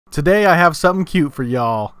Today I have something cute for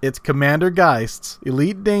y'all. It's SepulcherGeist's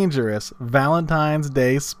Elite Dangerous Valentine's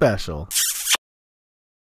Day Special.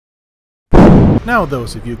 Now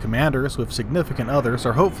those of you commanders with significant others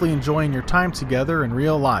are hopefully enjoying your time together in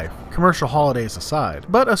real life, commercial holidays aside.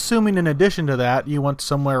 But assuming in addition to that you want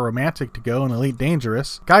somewhere romantic to go in Elite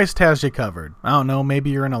Dangerous, Geist has you covered. I don't know, maybe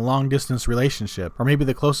you're in a long distance relationship, or maybe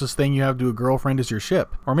the closest thing you have to a girlfriend is your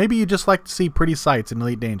ship, or maybe you just like to see pretty sights in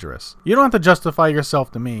Elite Dangerous. You don't have to justify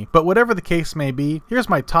yourself to me, but whatever the case may be, here's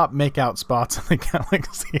my top makeout spots in the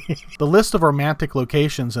galaxy. The list of romantic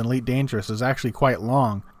locations in Elite Dangerous is actually quite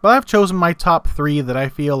long, but I've chosen my top 3 that I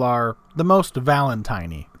feel are the most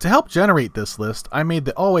Valentine-y. To help generate this list, I made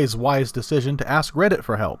the always wise decision to ask Reddit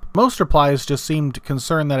for help. Most replies just seemed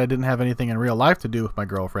concerned that I didn't have anything in real life to do with my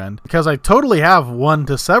girlfriend, because I totally have one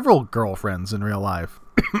to several girlfriends in real life.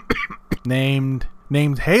 Named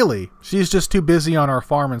Haley. She's just too busy on our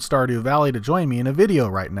farm in Stardew Valley to join me in a video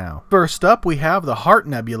right now. First up, we have the Heart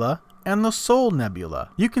Nebula and the Soul Nebula.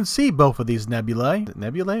 You can see both of these nebulae. Is it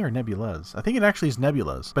nebulae or nebulas? I think it actually is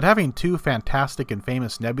nebulas. But having two fantastic and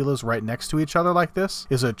famous nebulas right next to each other like this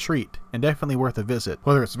is a treat, and definitely worth a visit,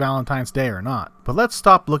 whether it's Valentine's Day or not. But let's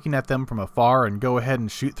stop looking at them from afar and go ahead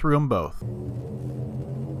and shoot through them both.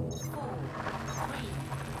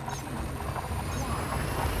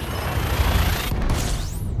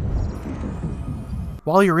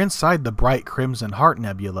 While you're inside the bright Crimson Heart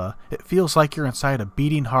Nebula, it feels like you're inside a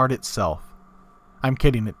beating heart itself. I'm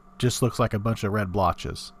kidding, it just looks like a bunch of red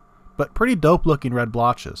blotches. But pretty dope looking red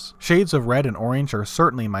blotches. Shades of red and orange are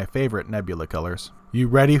certainly my favorite nebula colors. You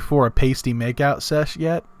ready for a pasty makeout sesh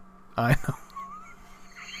yet? I know.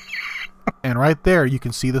 And right there you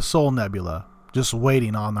can see the Soul Nebula, just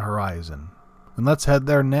waiting on the horizon. And let's head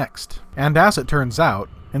there next. And as it turns out,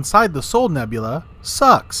 inside the Soul Nebula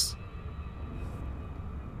sucks.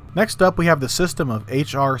 Next up, we have the system of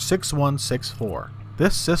HR 6164.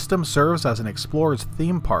 This system serves as an explorer's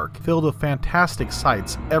theme park filled with fantastic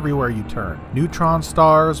sights everywhere you turn. Neutron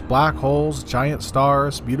stars, black holes, giant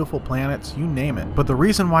stars, beautiful planets, you name it. But the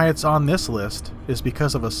reason why it's on this list is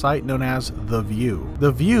because of a site known as The View.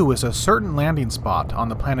 The View is a certain landing spot on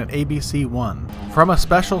the planet ABC-1. From a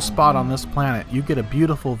special spot on this planet, you get a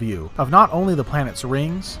beautiful view of not only the planet's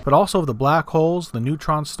rings, but also of the black holes, the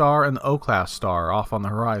neutron star, and the O-class star off on the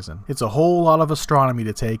horizon. It's a whole lot of astronomy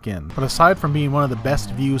to take in, but aside from being one of the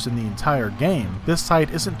best views in the entire game, this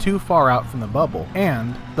site isn't too far out from the bubble,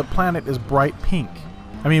 and the planet is bright pink.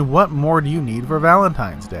 I mean, what more do you need for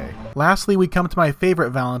Valentine's Day? Lastly, we come to my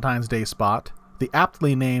favorite Valentine's Day spot, the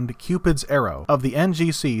aptly named Cupid's Arrow of the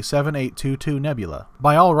NGC 7822 Nebula.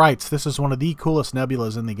 By all rights, this is one of the coolest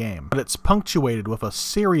nebulas in the game, but it's punctuated with a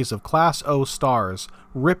series of Class O stars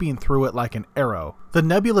ripping through it like an arrow. The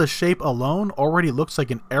nebula's shape alone already looks like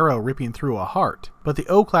an arrow ripping through a heart, but the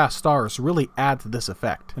O-class stars really add to this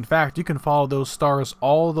effect. In fact, you can follow those stars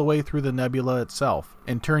all the way through the nebula itself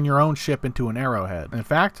and turn your own ship into an arrowhead. In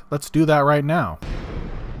fact, let's do that right now.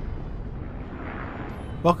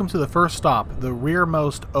 Welcome to the first stop, the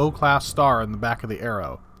rearmost O-class star in the back of the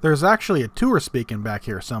arrow. There's actually a tourist beacon back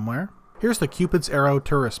here somewhere. Here's the Cupid's Arrow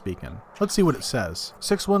tourist beacon. Let's see what it says.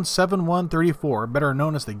 617134, better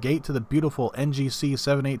known as the gate to the beautiful NGC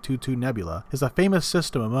 7822 Nebula, is a famous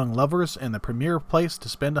system among lovers and the premier place to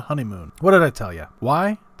spend a honeymoon. What did I tell you?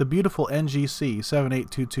 Why? The beautiful NGC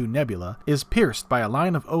 7822 Nebula is pierced by a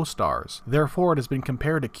line of O-stars. Therefore, it has been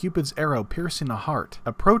compared to Cupid's arrow piercing a heart.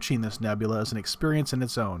 Approaching this nebula is an experience in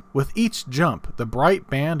its own. With each jump, the bright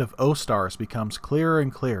band of O-stars becomes clearer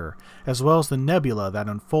and clearer, as well as the nebula that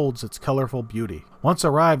unfolds its colorful beauty. Once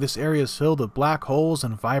arrived, this area is filled with black holes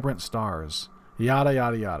and vibrant stars. Yada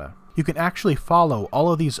yada yada. You can actually follow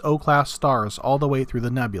all of these O-class stars all the way through the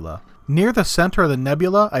nebula. Near the center of the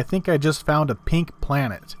nebula, I think I just found a pink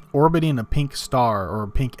planet orbiting a pink star or a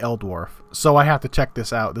pink L-dwarf. So I have to check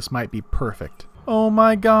this out. This might be perfect. Oh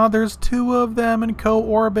my god, there's 2 of them in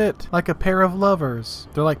co-orbit, like a pair of lovers.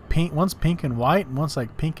 They're like pink, one's pink and white and one's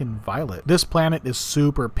like pink and violet. This planet is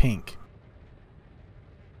super pink.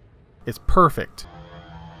 It's perfect.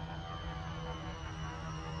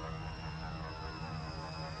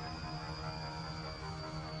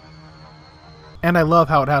 And I love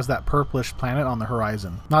how it has that purplish planet on the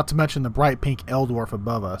horizon, not to mention the bright pink L-dwarf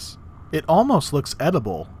above us. It almost looks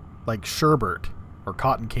edible, like sherbet or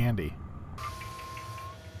cotton candy.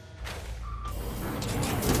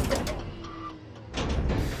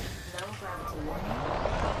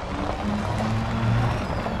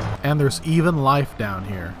 And there's even life down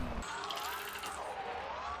here.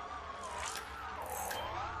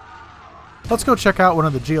 Let's go check out one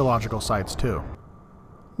of the geological sites too.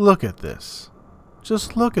 Look at this.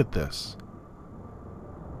 Just look at this.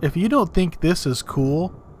 If you don't think this is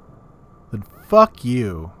cool, then fuck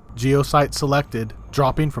you. Geosite selected,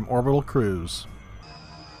 dropping from orbital cruise.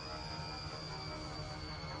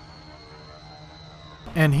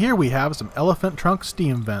 And here we have some elephant trunk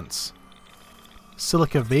steam vents.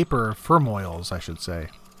 Silica vapor firmoils, I should say.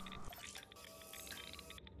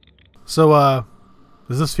 So,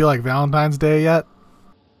 does this feel like Valentine's Day yet?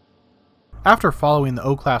 After following the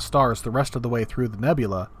O-class stars the rest of the way through the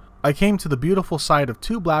nebula, I came to the beautiful sight of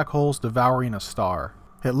two black holes devouring a star.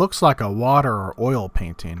 It looks like a water or oil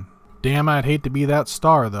painting. Damn, I'd hate to be that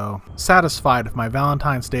star, though. Satisfied with my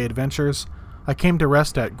Valentine's Day adventures, I came to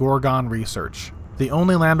rest at Gorgon Research, the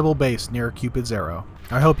only landable base near Cupid's Arrow.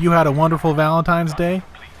 I hope you had a wonderful Valentine's Day,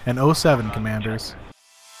 and 07 Commanders.